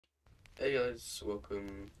Hey guys,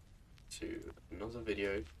 welcome to another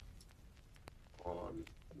video on,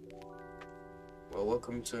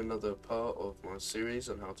 welcome to another part of my series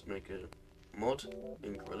on how to make a mod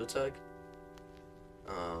in Gorilla Tag.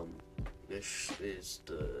 This is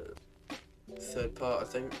the third part, I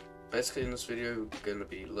think. Basically in this video we're going to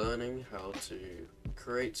be learning how to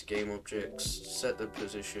create game objects, set their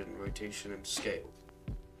position, rotation and scale.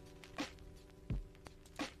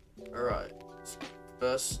 Alright.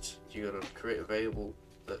 First, you gotta create a variable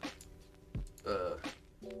that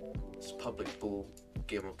is public bool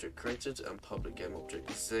game object created and public game object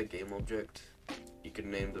is their game object. You can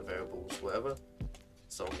name the variables whatever,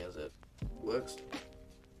 as long as it works.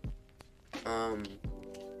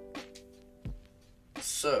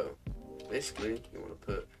 So basically, you want to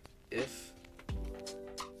put if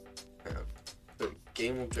put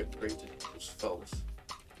game object created equals false.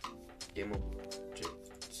 Game object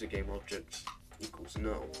is a game object equals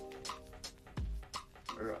null.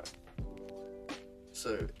 Alright.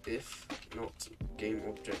 So if not game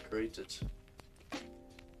object created,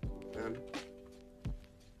 then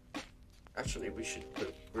actually we should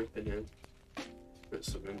put grip in here. Put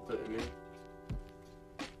some input in here.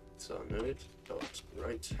 So our node dot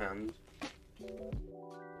right hand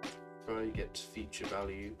try get feature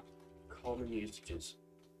value common usages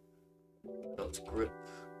dot grip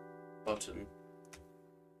button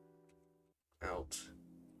out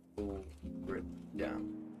full grip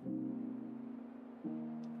down.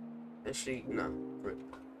 Actually, no, grip.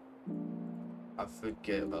 I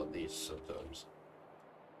forget about these sometimes.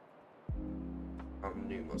 I'm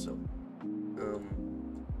new myself.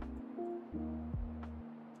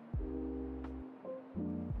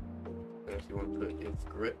 If you want to put if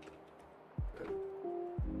grip, then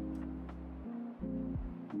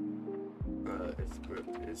if grip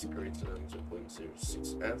is greater than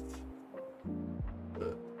 0.06f.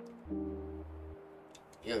 But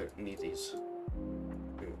you don't need these.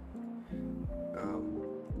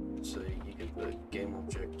 So you can put game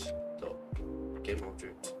object dot game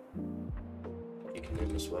object. You can name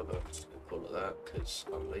this whatever. I'm just gonna call it that because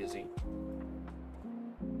I'm lazy.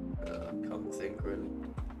 I can't think really.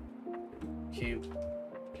 Cube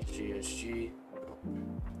GSG.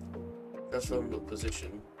 That's from the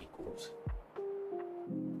position equals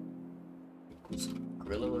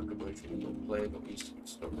gorilla locomotion, not play, not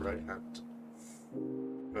instance, not right hand.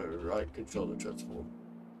 No, right controller transform.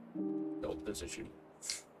 Dot position.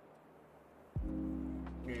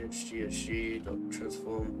 GSG dot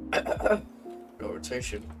transform dot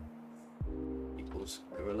rotation equals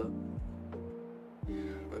gorilla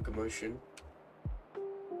locomotion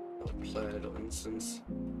dot player dot instance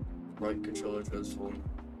right controller transform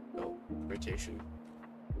dot rotation.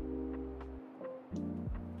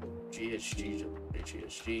 GHG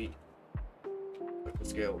vector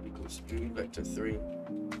scale equals vector 3.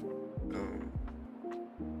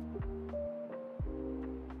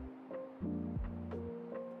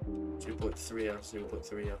 2.3f,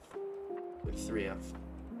 0.3f, with 3f.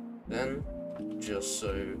 Then, just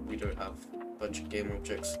so we don't have a bunch of game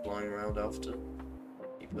objects flying around after,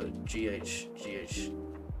 you put GHG,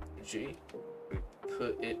 we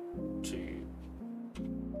put it to,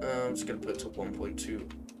 I'm just going to put it to 1.2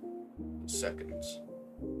 seconds.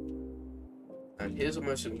 And here's the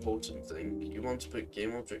most important thing, you want to put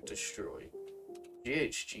game object destroy,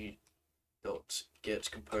 GHG dot get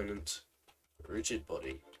component rigid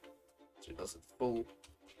body. So it doesn't fall.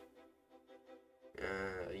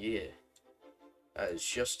 Yeah. That is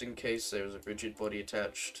just in case there was a rigid body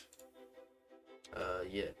attached.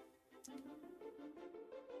 Yeah.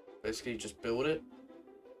 Basically, just build it,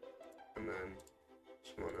 and then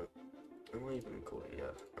just wanna. I might even call it.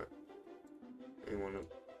 Yeah. Right. You wanna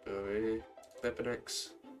go here, Weapon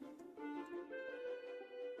X.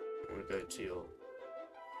 You wanna go to your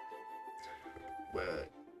where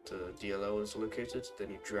the DLL is located, then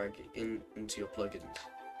you drag it into your plugins.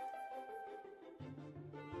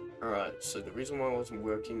 Alright, so the reason why I wasn't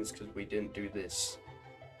working is because we didn't do this.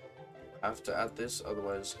 You have to add this,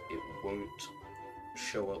 otherwise it won't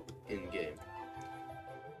show up in game.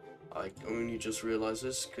 I only just realized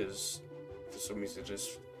this because for some reason I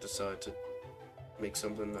just decided to make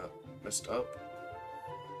something that messed up.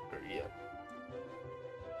 Or yeah.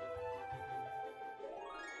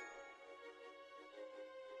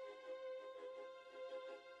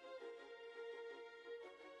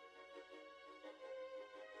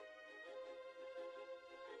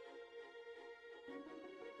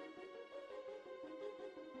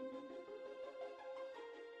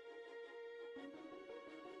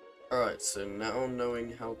 Alright, so now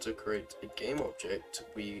knowing how to create a game object,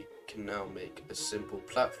 we can now make a simple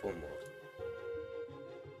platform mod.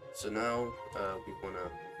 So now we wanna.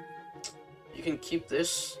 You can keep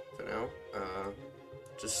this for now.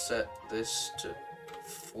 Just set this to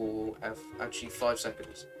 5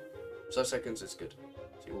 seconds. 5 seconds is good.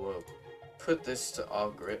 So you will put this to R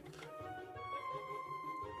grip,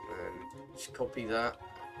 and just copy that,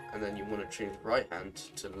 and then you want to change right hand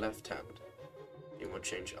to left hand. You want to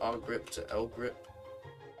change R grip to L grip.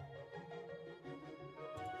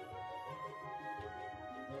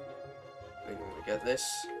 Then you want to get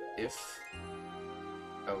this if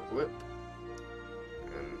L grip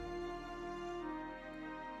and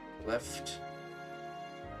left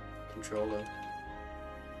controller.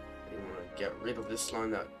 You want to get rid of this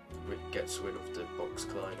line that gets rid of the box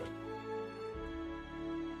collider.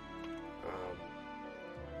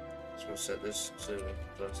 So we'll set this to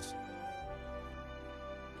plus.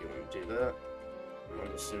 You want to do that.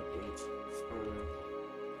 Run the sequence.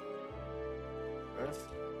 F.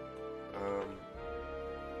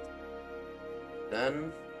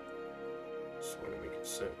 Then just want to make it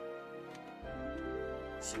so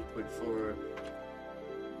 2.4.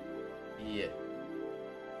 Yeah.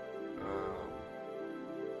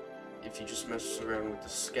 If you just mess around with the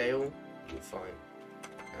scale, you're fine,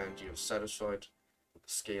 and you're satisfied with the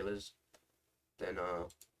scale is, then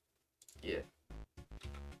yeah.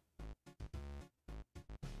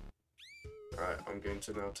 Alright, I'm going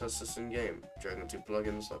to now test this in game. Drag into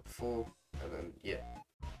plugins like before, and then yeah.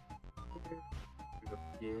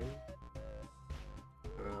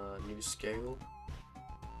 New scale.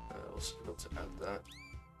 Also got to add that.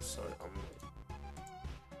 So I'm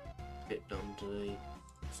hit done today.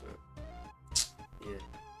 So yeah,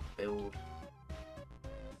 build.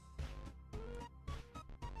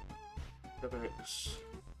 X.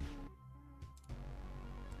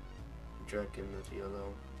 Drag in the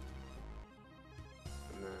yellow,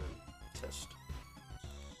 and then test.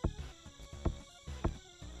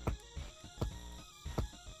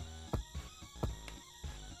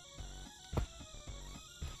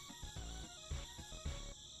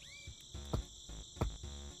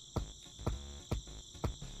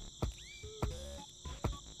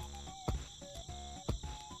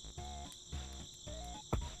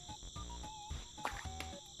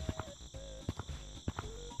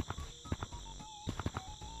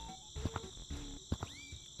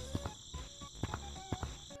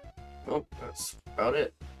 Well, that's about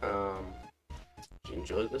it. If you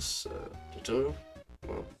enjoyed this tutorial,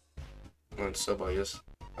 well, sub, I guess.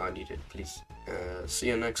 I need it, please. See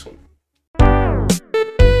you next one.